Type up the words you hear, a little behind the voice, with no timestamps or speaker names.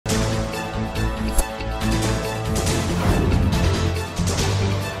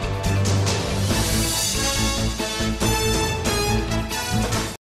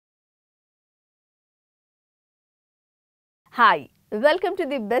Hi, welcome to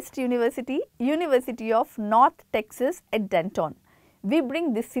the best university, University of North Texas at Denton. We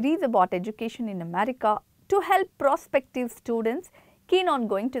bring this series about education in America to help prospective students keen on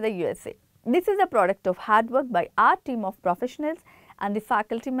going to the USA. This is a product of hard work by our team of professionals and the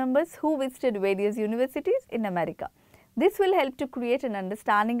faculty members who visited various universities in America. This will help to create an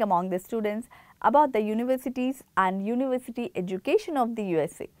understanding among the students about the universities and university education of the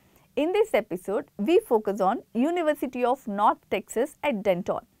USA. In this episode, we focus on University of North Texas at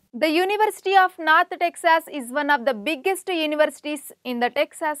Denton. The University of North Texas is one of the biggest universities in the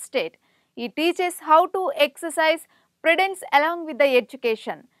Texas state. It teaches how to exercise prudence along with the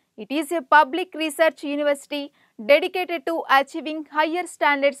education. It is a public research university dedicated to achieving higher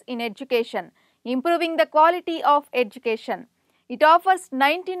standards in education, improving the quality of education. It offers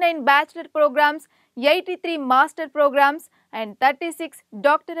 99 bachelor programs, 83 master programs and 36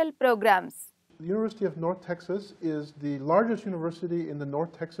 doctoral programs. The University of North Texas is the largest university in the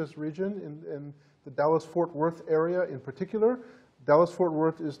North Texas region, in the Dallas-Fort Worth area in particular. Dallas-Fort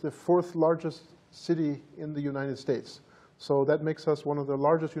Worth is the fourth largest city in the United States. So that makes us one of the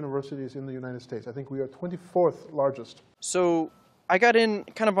largest universities in the United States. I think we are 24th largest. So I got in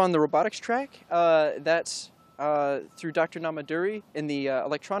kind of on the robotics track. That's through Dr. Namaduri in the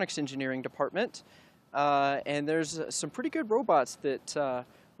electronics engineering department. And there's some pretty good robots that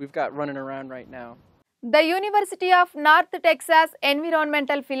we've got running around right now. The University of North Texas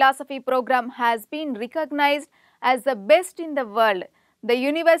Environmental Philosophy program has been recognized as the best in the world. The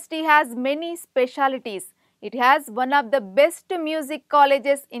university has many specialties. It has one of the best music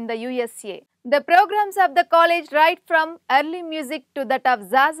colleges in the USA. The programs of the college, right from early music to that of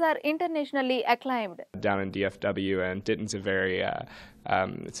jazz, are internationally acclaimed. Down in DFW, and Denton's a very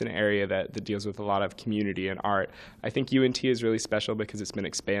it's an area that deals with a lot of community and art. I think UNT is really special because it's been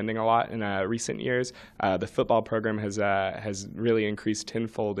expanding a lot in recent years. The football program has really increased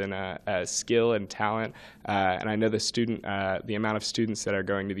tenfold in skill and talent, and I know the amount of students that are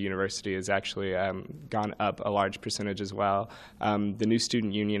going to the university has actually gone up a large percentage as well. The new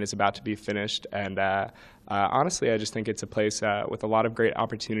student union is about to be finished, and honestly, I just think it's a place with a lot of great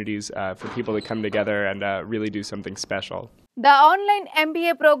opportunities for people to come together and really do something special. The online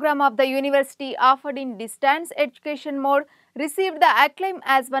MBA program of the university, offered in distance education mode, received the acclaim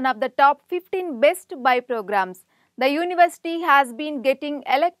as one of the top 15 best buy programs. The university has been getting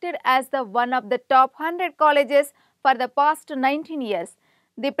elected as one of the top 100 colleges for the past 19 years.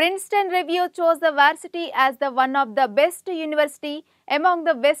 The Princeton Review chose the varsity as one of the best university among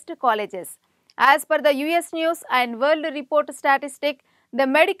the best colleges. As per the US News and World Report statistic, the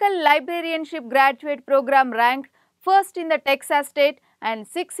medical librarianship graduate program ranked first in the Texas state and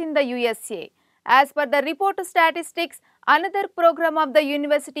 6th in the USA. As per the report statistics, another program of the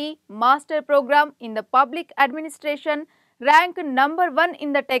university, master program in the public administration, ranked number 1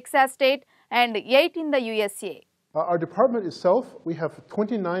 in the Texas state and 8th in the USA. Our department itself, we have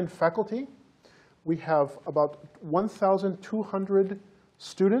 29 faculty. We have about 1,200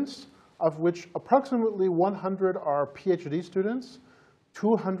 students, of which approximately 100 are PhD students,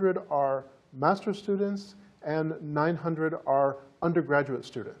 200 are master's students, and 900 are undergraduate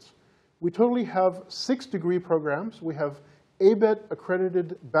students. We totally have 6 degree programs. We have ABET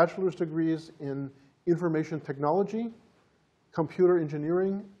accredited bachelor's degrees in information technology, computer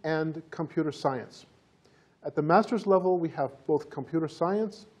engineering, and computer science. At the master's level, we have both computer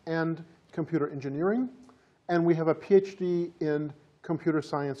science and computer engineering, and we have a PhD in computer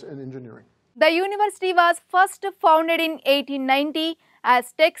science and engineering. The university was first founded in 1890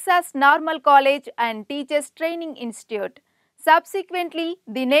 as Texas Normal College and Teachers Training Institute. Subsequently,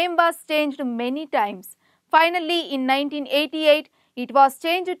 the name was changed many times. Finally, in 1988, it was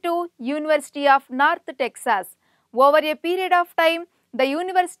changed to University of North Texas. Over a period of time, the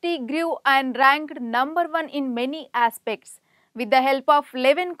university grew and ranked number 1 in many aspects. With the help of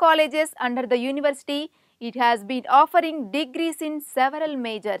 11 colleges under the university, it has been offering degrees in several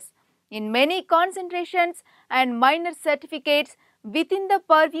majors, in many concentrations and minor certificates within the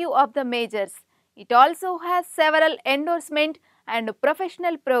purview of the majors. It also has several endorsement and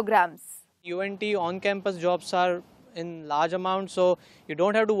professional programs. UNT on-campus jobs are in large amounts, so you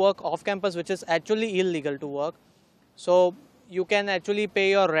don't have to work off-campus, which is actually illegal to work. So you can actually pay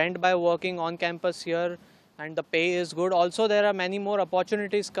your rent by working on campus here, and the pay is good. Also, there are many more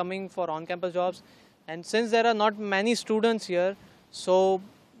opportunities coming for on-campus jobs, and since there are not many students here, so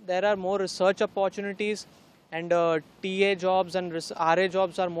there are more research opportunities, and TA jobs and RA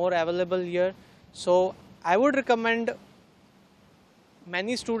jobs are more available here. So I would recommend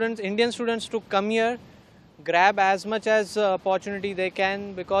many students, Indian students, to come here, grab as much as opportunity they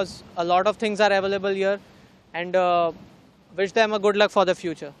can, because a lot of things are available here, and wish them a good luck for the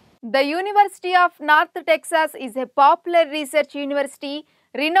future. The University of North Texas is a popular research university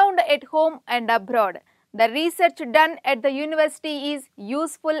renowned at home and abroad. The research done at the university is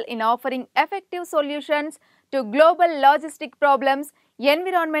useful in offering effective solutions to global logistic problems,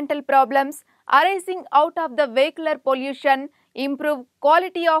 environmental problems arising out of the vehicular pollution, improve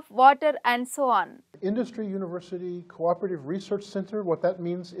quality of water and so on. Industry University Cooperative Research Center, what that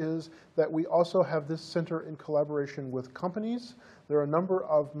means is that we also have this center in collaboration with companies. There are a number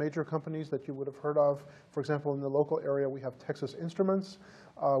of major companies that you would have heard of. For example, in the local area, we have Texas Instruments,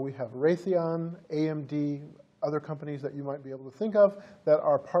 we have Raytheon, AMD, other companies that you might be able to think of that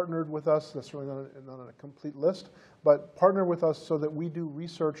are partnered with us. That's really not on a complete list, but partner with us so that we do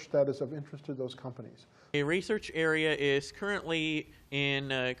research that is of interest to those companies. A research area is currently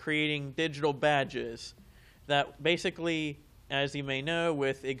in creating digital badges that basically, as you may know,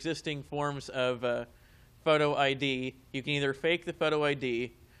 with existing forms of photo ID, you can either fake the photo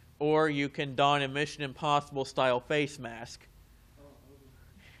ID or you can don a Mission Impossible style face mask.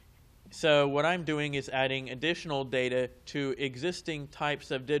 So what I'm doing is adding additional data to existing types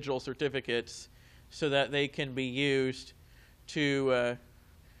of digital certificates so that they can be used to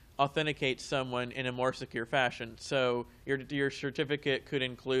authenticate someone in a more secure fashion. So your certificate could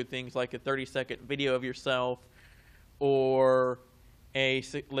include things like a 30-second video of yourself or a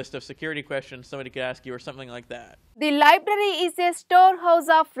list of security questions somebody could ask you or something like that. The library is a storehouse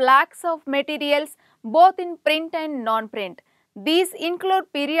of lakhs of materials both in print and non-print. These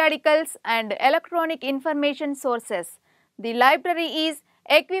include periodicals and electronic information sources. The library is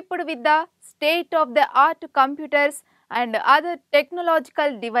equipped with the state-of-the-art computers and other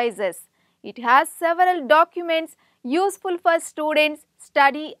technological devices. It has several documents useful for students'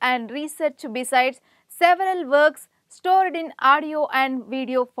 study and research besides several works stored in audio and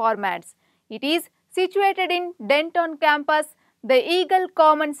video formats. It is situated in Denton campus. The Eagle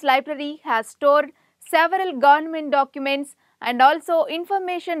Commons Library has stored several government documents and also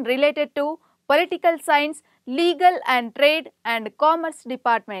information related to political science, legal and trade and commerce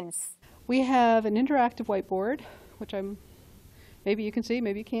departments. We have an interactive whiteboard, which maybe you can see,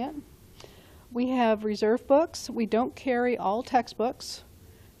 maybe you can't. We have reserve books. We don't carry all textbooks,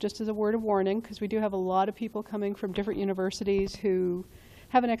 just as a word of warning, because we do have a lot of people coming from different universities who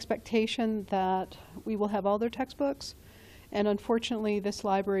have an expectation that we will have all their textbooks. And unfortunately, this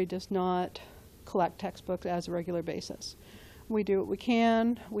library does not collect textbooks as a regular basis. We do what we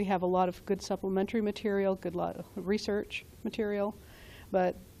can. We have a lot of good supplementary material, good lot of research material,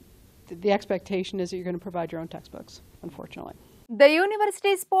 but the expectation is that you're going to provide your own textbooks, unfortunately. The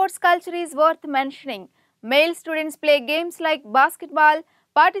university sports culture is worth mentioning. Male students play games like basketball,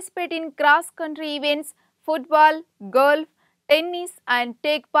 participate in cross-country events, football, golf, tennis and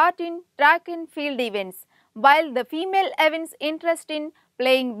take part in track and field events, while the female evince interest in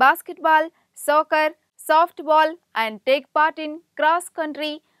playing basketball, soccer, softball and take part in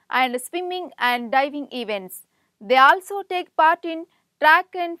cross-country and swimming and diving events. They also take part in track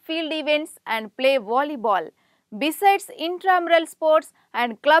and field events and play volleyball. Besides, intramural sports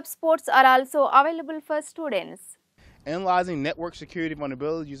and club sports are also available for students. Analyzing network security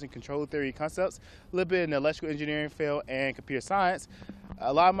vulnerabilities using control theory concepts, a little bit in the electrical engineering field and computer science.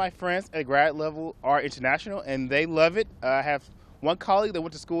 A lot of my friends at grad level are international and they love it. I have one colleague that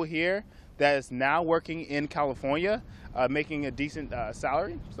went to school here that is now working in California, making a decent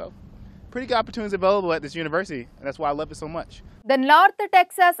salary. So pretty good opportunities available at this university, and that's why I love it so much. The North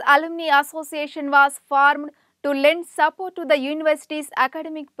Texas Alumni Association was formed to lend support to the university's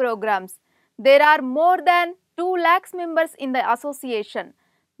academic programs. There are more than 2 lakhs members in the association.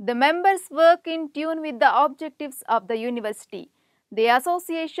 The members work in tune with the objectives of the university. The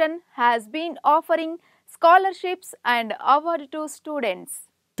association has been offering scholarships and awards to students.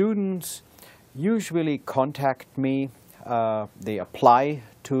 Students usually contact me. They apply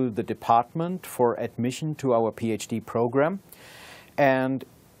to the department for admission to our PhD program, and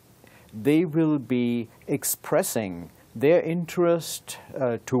they will be expressing their interest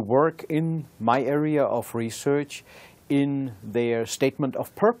to work in my area of research in their statement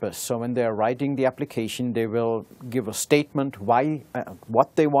of purpose. So when they're writing the application, they will give a statement why,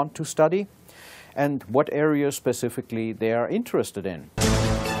 what they want to study and what area specifically they are interested in.